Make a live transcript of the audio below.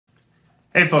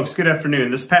Hey folks, good afternoon.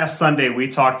 This past Sunday we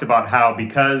talked about how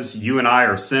because you and I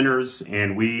are sinners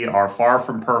and we are far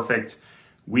from perfect,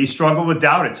 we struggle with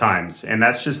doubt at times. And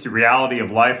that's just the reality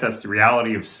of life. That's the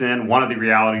reality of sin, one of the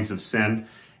realities of sin.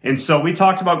 And so we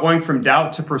talked about going from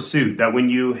doubt to pursuit, that when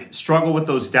you struggle with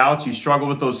those doubts, you struggle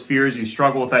with those fears, you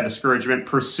struggle with that discouragement,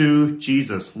 pursue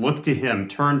Jesus, look to him,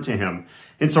 turn to him.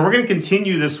 And so we're going to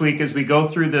continue this week as we go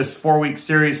through this 4-week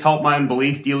series, Help My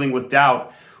Unbelief, Dealing with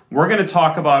Doubt. We're going to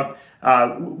talk about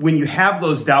when you have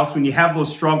those doubts, when you have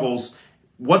those struggles,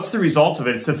 what's the result of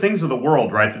it? It's the things of the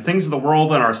world, right? The things of the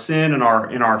world and our sin and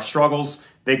our struggles,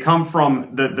 they come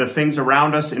from the things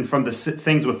around us and from the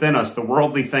things within us, the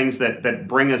worldly things that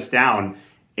bring us down.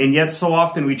 And yet so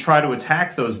often we try to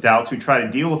attack those doubts, we try to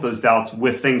deal with those doubts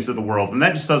with things of the world, and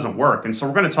that just doesn't work. And so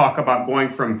we're going to talk about going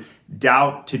from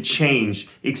doubt to change,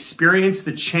 experience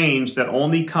the change that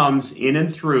only comes in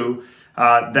and through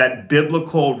that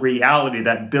biblical reality,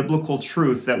 that biblical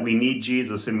truth that we need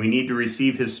Jesus and we need to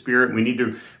receive his spirit. We need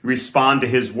to respond to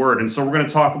his word. And so we're going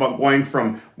to talk about going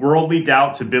from worldly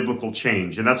doubt to biblical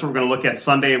change. And that's what we're going to look at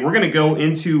Sunday. We're going to go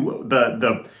into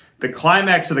the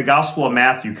climax of the Gospel of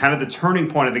Matthew, kind of the turning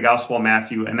point of the Gospel of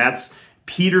Matthew. And that's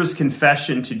Peter's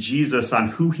confession to Jesus on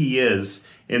who he is.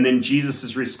 And then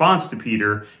Jesus' response to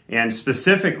Peter, and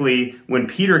specifically when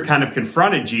Peter kind of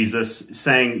confronted Jesus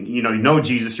saying, no,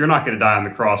 Jesus, you're not going to die on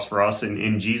the cross for us.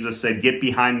 And Jesus said, get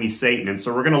behind me, Satan. And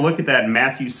so we're going to look at that in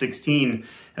Matthew 16,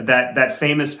 that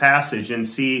famous passage, and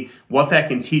see what that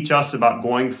can teach us about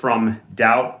going from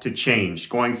doubt to change,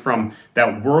 going from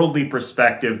that worldly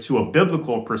perspective to a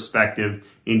biblical perspective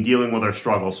in dealing with our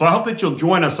struggles. So I hope that you'll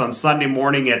join us on Sunday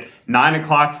morning at 9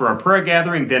 o'clock for our prayer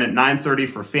gathering, then at 9:30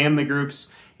 for family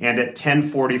groups, and at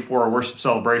 10:40 for our worship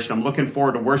celebration. I'm looking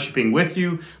forward to worshiping with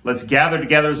you. Let's gather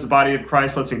together as the body of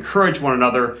Christ. Let's encourage one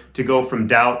another to go from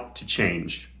doubt to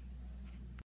change.